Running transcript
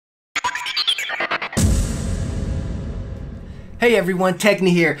Hey everyone, Techni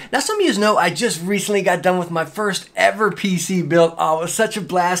here. Now some of you know I just recently got done with my first ever PC build. Oh, it was such a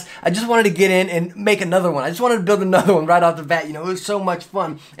blast. I just wanted to get in and make another one. I just wanted to build another one right off the bat. You know, it was so much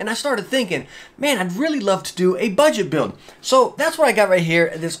fun. And I started thinking, man, I'd really love to do a budget build. So that's what I got right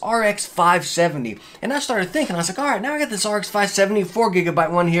here, this RX 570. And I started thinking, I was like, all right, now I got this RX 570, 4GB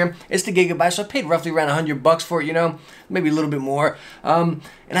one here. It's the gigabyte, so I paid roughly around $100 for it, you know, maybe a little bit more. And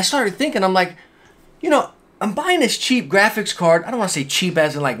I started thinking, I'm like, you know, I'm buying this cheap graphics card. I don't want to say cheap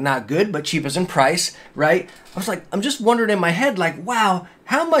as in like not good, but cheap as in price, right? I was like, I'm just wondering in my head, like, wow,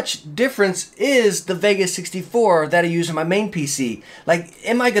 how much difference is the Vega 64 that I use in my main PC? Like,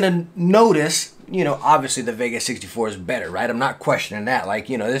 am I going to notice, you know, obviously the Vega 64 is better, right? I'm not questioning that. Like,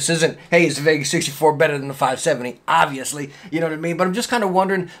 you know, this isn't, hey, is the Vega 64 better than the 570? Obviously, you know what I mean? But I'm just kind of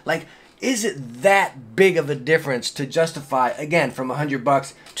wondering, like, is it that big of a difference to justify, again, from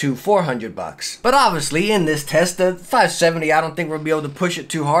 $100 to $400? But obviously, in this test, the 570, I don't think we'll be able to push it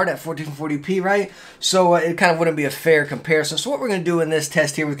too hard at 1440p, right? So it kind of wouldn't be a fair comparison. So what we're going to do in this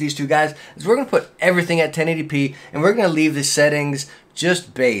test here with these two guys is we're going to put everything at 1080p, and we're going to leave the settings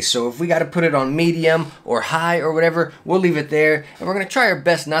just base. So if we got to put it on medium or high or whatever, we'll leave it there, and we're going to try our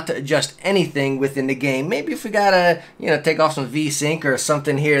best not to adjust anything within the game. Maybe if we got to, you know, take off some VSync or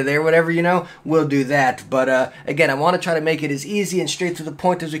something here or there, whatever, you know, we'll do that. But again, I want to try to make it as easy and straight to the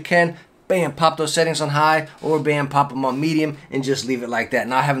point as we can. Bam, pop those settings on high, or bam, pop them on medium, and just leave it like that.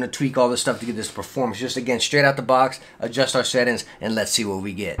 Not having to tweak all this stuff to get this performance. Just again, straight out the box, adjust our settings, and let's see what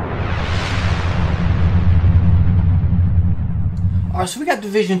we get. Alright, so we got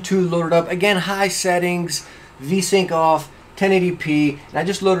Division 2 loaded up. Again, high settings, VSync off, 1080p, and I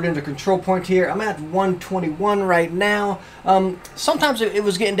just loaded in the control point here. I'm at 121 right now. Sometimes it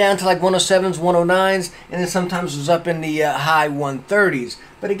was getting down to like 107s, 109s, and then sometimes it was up in the high 130s.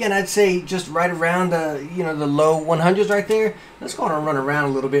 But again, I'd say just right around you know, the low 100s right there. Let's go on and run around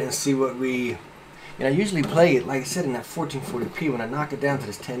a little bit and see what we. You know, I usually play it, like I said, in that 1440p. When I knock it down to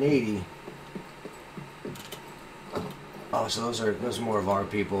this 1080. Oh, so those are more of our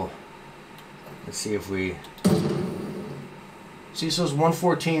people. Let's see if we see. So it's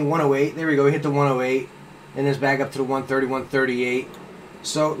 114, 108. There we go. We hit the 108, and it's back up to the 130, 138.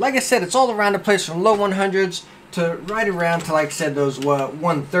 So, like I said, it's all around the place from low 100s to right around to, like I said, those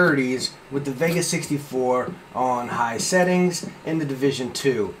 130s with the Vega 64 on high settings in the Division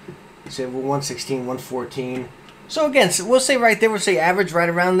 2. So we're 116, 114. So again, so we'll say right there, we'll say average right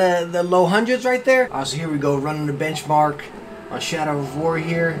around the low hundreds right there. So here we go, running the benchmark on Shadow of War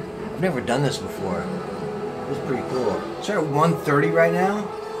here. I've never done this before. This is pretty cool. So we're at 130 right now.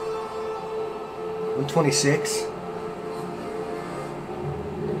 126.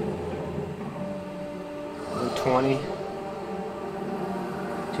 120.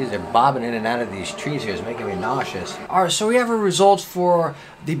 Jeez, they're bobbing in and out of these trees here. It's making me nauseous. Alright, so we have our results for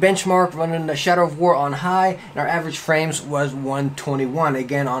the benchmark running the Shadow of War on high, and our average frames was 121.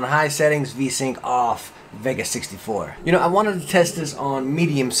 Again, on high settings, VSync off, Vega 64. You know, I wanted to test this on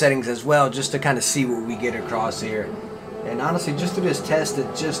medium settings as well, just to kind of see what we get across here. And honestly, just through this test,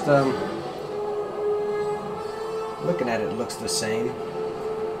 it just, looking at it, looks the same.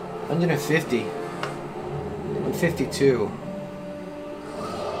 150. 152.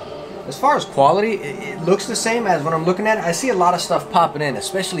 As far as quality, it looks the same as when I'm looking at it. I see a lot of stuff popping in,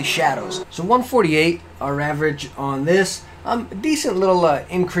 especially shadows. So 148, our average on this. Decent little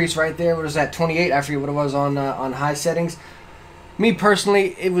increase right there. What was that, 28? I forget what it was on high settings. Me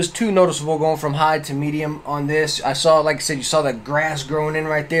personally, it was too noticeable going from high to medium on this. I saw, like I said, you saw the grass growing in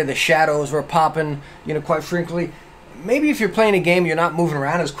right there. The shadows were popping, you know, quite frequently. Maybe if you're playing a game, you're not moving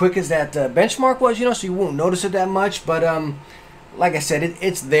around as quick as that benchmark was, you know, so you won't notice it that much. But like I said,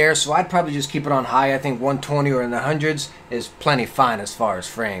 it's there, so I'd probably just keep it on high. I think 120 or in the hundreds is plenty fine as far as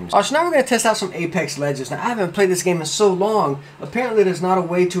frames. So now we're going to test out some Apex Legends. Now, I haven't played this game in so long. Apparently, there's not a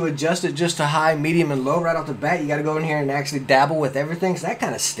way to adjust it just to high, medium, and low right off the bat. You got to go in here and actually dabble with everything, so that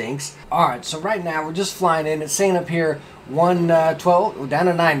kind of stinks. Alright, so right now, we're just flying in. It's saying up here 112, we're down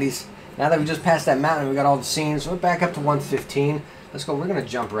to 90s. Now that we just passed that mountain, we got all the scenes. So we're back up to 115. Let's go. We're going to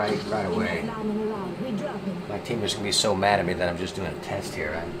jump right away. My team is going to be so mad at me that I'm just doing a test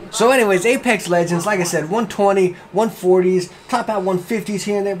here, right? So anyways, Apex Legends, like I said, 120, 140s, top out 150s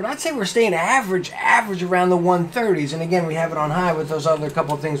here and there, but I'd say we're staying average around the 130s. And again, we have it on high with those other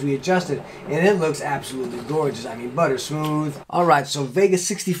couple of things we adjusted, and it looks absolutely gorgeous. I mean, butter smooth. All right, so Vega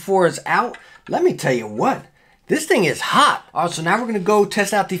 64 is out. Let me tell you what. This thing is hot. Alright, so now we're going to go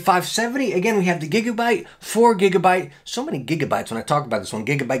test out the 570. Again, we have the gigabyte, 4GB. So many gigabytes when I talk about this one.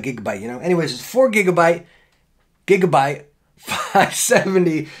 Gigabyte, you know. Anyways, it's 4GB,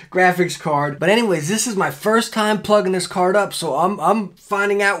 570 graphics card. But anyways, this is my first time plugging this card up, so I'm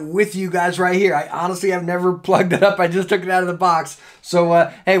finding out with you guys right here. I honestly have never plugged it up. I just took it out of the box.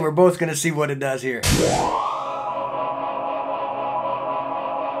 So hey, we're both gonna see what it does here.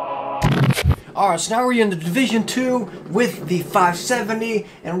 Alright, so now we're in the Division 2 with the 570,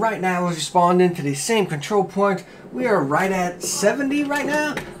 and right now as we spawned into the same control point, we are right at 70 right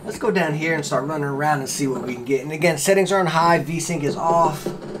now. Let's go down here and start running around and see what we can get. And again, settings are on high, VSync is off.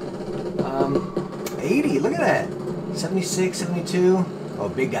 80, look at that. 76, 72. Oh,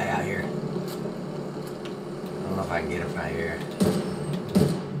 big guy out here. I don't know if I can get him right here.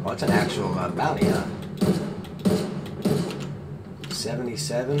 Oh, it's an actual bounty, huh?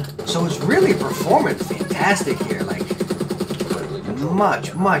 77. So it's really performing fantastic here. Like,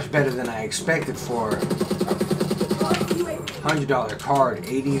 much better than I expected for $100 card.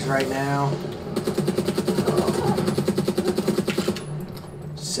 80s right now.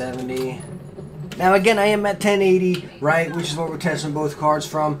 70. Now again, I am at 1080, right, which is what we're testing both cards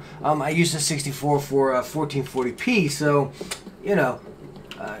from. I used a 64 for 1440p, so you know,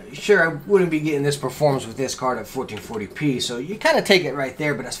 sure, I wouldn't be getting this performance with this card at 1440p, so you kind of take it right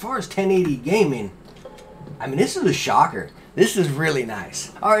there. But as far as 1080 gaming, I mean, this is a shocker. This is really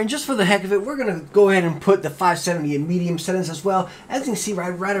nice. All right, and just for the heck of it, we're gonna go ahead and put the 570 in medium settings as well. As you can see,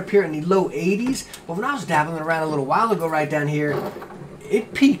 right up here in the low 80s. But when I was dabbling around a little while ago, right down here,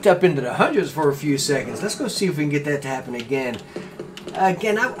 it peaked up into the hundreds for a few seconds. Let's go see if we can get that to happen again.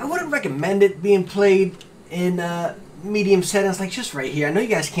 Again, I wouldn't recommend it being played in medium settings, like just right here. I know you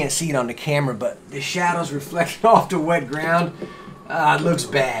guys can't see it on the camera, but the shadows reflecting off the wet ground, it looks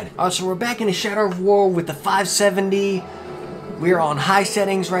bad. All right, so we're back in the Shadow of War with the 570. We're on high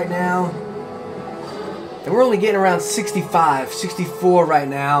settings right now, and we're only getting around 65, 64 right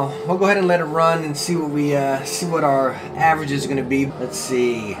now. We'll go ahead and let it run and see what we see what our average is going to be. Let's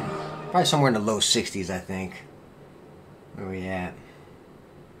see, probably somewhere in the low 60s, I think. Where are we at?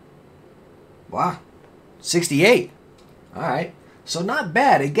 Wow, 68. All right, so not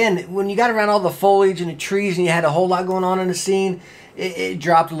bad. Again, when you got around all the foliage and the trees and you had a whole lot going on in the scene, it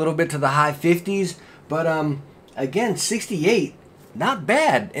dropped a little bit to the high 50s. But again, 68, not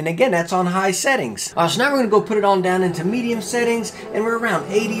bad. And again, that's on high settings. So now we're gonna go put it on down into medium settings, and we're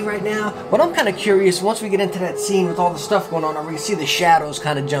around 80 right now. But I'm kind of curious, once we get into that scene with all the stuff going on, are we gonna see the shadows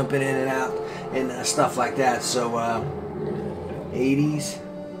kind of jumping in and out and stuff like that. So 80s,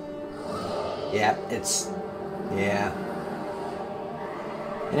 yeah, yeah.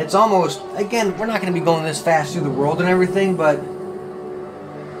 And it's almost, again, we're not going to be going this fast through the world and everything, but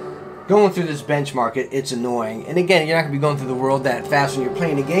going through this benchmark, it's annoying. And again, you're not going to be going through the world that fast when you're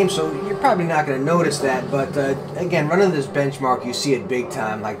playing the game, so you're probably not going to notice that. But again, running this benchmark, you see it big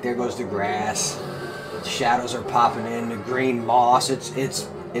time. Like, there goes the grass, the shadows are popping in, the green moss. It's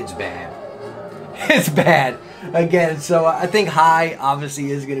bad. It's bad. Again, so I think high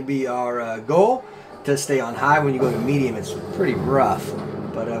obviously is going to be our goal, to stay on high. When you go to medium, it's pretty rough.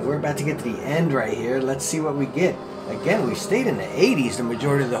 But we're about to get to the end right here. Let's see what we get. Again, we stayed in the 80s the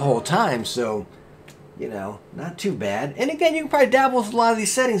majority of the whole time, so, you know, not too bad. And again, you can probably dabble with a lot of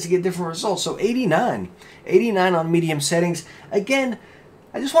these settings to get different results. So 89 on medium settings. Again,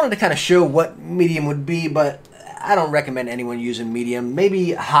 I just wanted to kind of show what medium would be, but I don't recommend anyone using medium.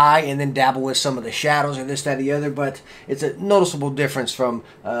 Maybe high and then dabble with some of the shadows or this, that, or the other, but it's a noticeable difference from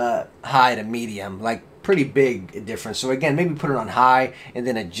high to medium. Like, pretty big difference. So again, maybe put it on high and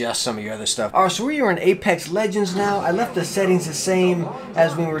then adjust some of your other stuff. Alright, so we are in Apex Legends now. I left the settings the same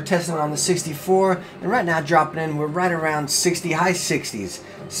as when we were testing it on the 64, and right now dropping in, we're right around 60, high 60s,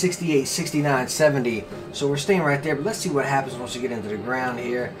 68, 69, 70. So we're staying right there, but let's see what happens once we get into the ground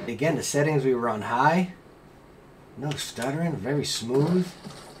here. Again, the settings, we were on high. No stuttering, very smooth.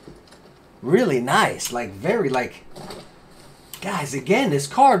 Really nice, like very like... Guys, again, this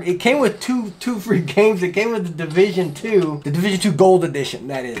card, it came with two free games. It came with the Division 2, the Division 2 Gold Edition,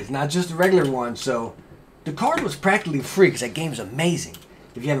 that is, not just the regular one. So the card was practically free because that game's amazing.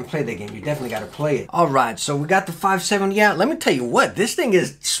 If you haven't played that game, you definitely got to play it. All right, so we got the 570 out. Let me tell you what, this thing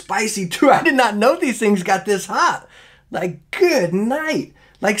is spicy too. I did not know these things got this hot. Like, good night.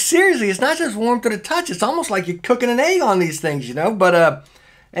 Like, seriously, it's not just warm to the touch. It's almost like you're cooking an egg on these things, you know? But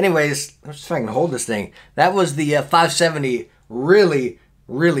anyways, let's see if I can hold this thing. That was the 570.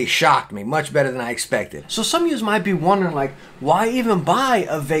 Really shocked me. Much better than I expected. So some of you might be wondering, like, why even buy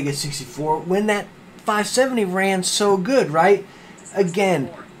a Vega 64 when that 570 ran so good, right? Again,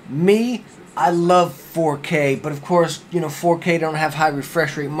 me, I love 4K, but of course, you know, 4K don't have high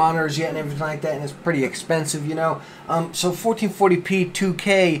refresh rate monitors yet and everything like that, and it's pretty expensive, you know. So 1440p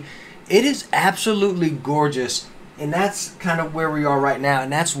 2K, it is absolutely gorgeous And that's kind of where we are right now,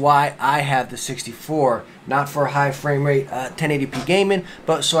 and that's why I have the 64, not for high frame rate 1080p gaming,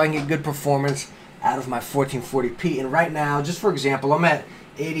 but so I can get good performance out of my 1440p. And right now, just for example, I'm at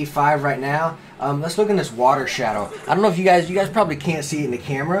 85 right now. Let's look in this water shadow. I don't know if you guys probably can't see it in the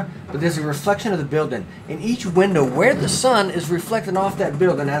camera, but there's a reflection of the building. In each window where the sun is reflecting off that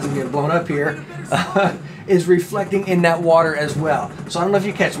building as I'm getting blown up here, is reflecting in that water as well. So I don't know if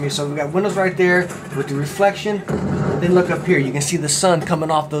you catch me. So we got windows right there with the reflection. Then look up here. You can see the sun coming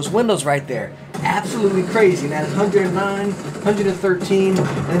off those windows right there. Absolutely crazy. And that is 109, 113. And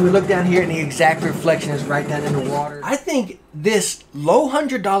then we look down here and the exact reflection is right down in the water. I think this low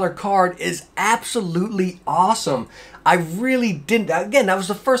 $100 card is absolutely awesome. I really didn't. Again, that was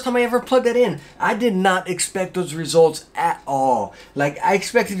the first time I ever plugged that in. I did not expect those results at all. Like, I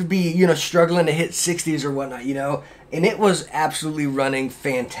expected to be, you know, struggling to hit 60s or whatnot, you know. And it was absolutely running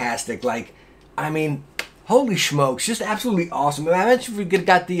fantastic. Like, I mean, holy smokes, just absolutely awesome. I mentioned we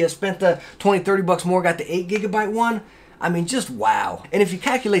got the spent the 20-30 bucks more, got the 8GB one. I mean, just wow. And if you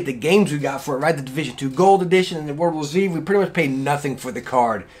calculate the games we got for it, right, the Division 2 Gold Edition and the World War Z, we pretty much paid nothing for the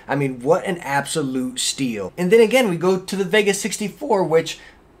card. I mean, what an absolute steal. And then again, we go to the Vega 64, which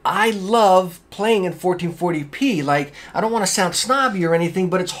I love playing in 1440p. Like, I don't want to sound snobby or anything,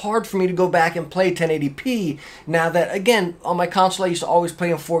 but it's hard for me to go back and play 1080p. Now that, again, on my console, I used to always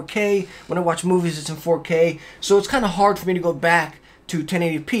play in 4K. When I watch movies, it's in 4K. So it's kind of hard for me to go back to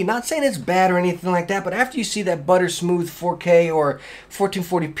 1080p. Not saying it's bad or anything like that, but after you see that butter smooth 4K or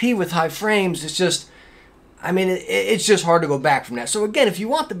 1440p with high frames, it's just, I mean, it's just hard to go back from that. So again, if you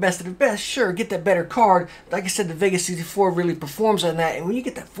want the best of the best, sure, get that better card. Like I said, the Vega 64 really performs on that. And when you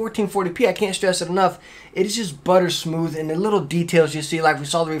get that 1440p, I can't stress it enough, it is just butter smooth. And the little details you see, like we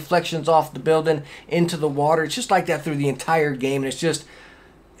saw the reflections off the building into the water, it's just like that through the entire game. And it's just,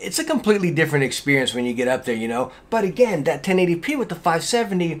 it's a completely different experience when you get up there, you know. But again, that 1080p with the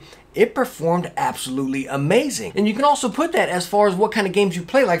 570, it performed absolutely amazing. And you can also put that as far as what kind of games you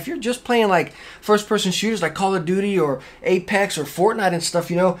play. Like if you're just playing like first-person shooters like Call of Duty or Apex or Fortnite and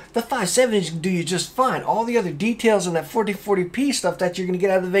stuff, you know, the 570 can do you just fine. All the other details in that 1440p stuff that you're going to get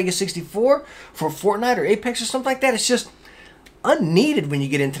out of the Vega 64 for Fortnite or Apex or something like that, it's just unneeded when you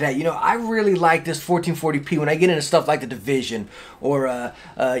get into that. You know, I really like this 1440p when I get into stuff like The Division or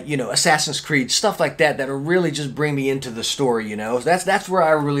you know, Assassin's Creed, stuff like that that'll really just bring me into the story, you know. That's where I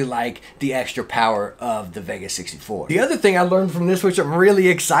really like the extra power of the Vega 64. The other thing I learned from this, which I'm really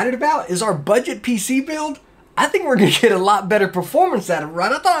excited about, is our budget PC build. I think we're going to get a lot better performance out of it,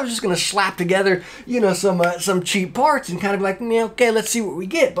 right? I thought I was just going to slap together, you know, some cheap parts and kind of like, yeah, okay, let's see what we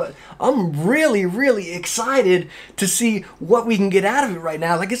get. But I'm really, really excited to see what we can get out of it right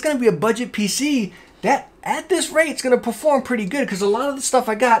now. Like, it's going to be a budget PC that, at this rate, it's going to perform pretty good because a lot of the stuff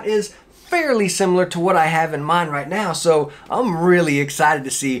I got is fairly similar to what I have in mind right now, so I'm really excited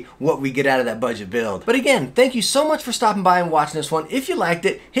to see what we get out of that budget build. But again, thank you so much for stopping by and watching this one. If you liked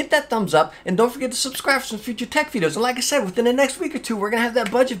it, hit that thumbs up, and don't forget to subscribe for some future tech videos. And like I said, within the next week or two, we're going to have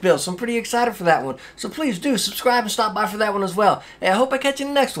that budget build, so I'm pretty excited for that one. So please do subscribe and stop by for that one as well. Hey, I hope I catch you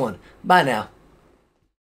in the next one. Bye now.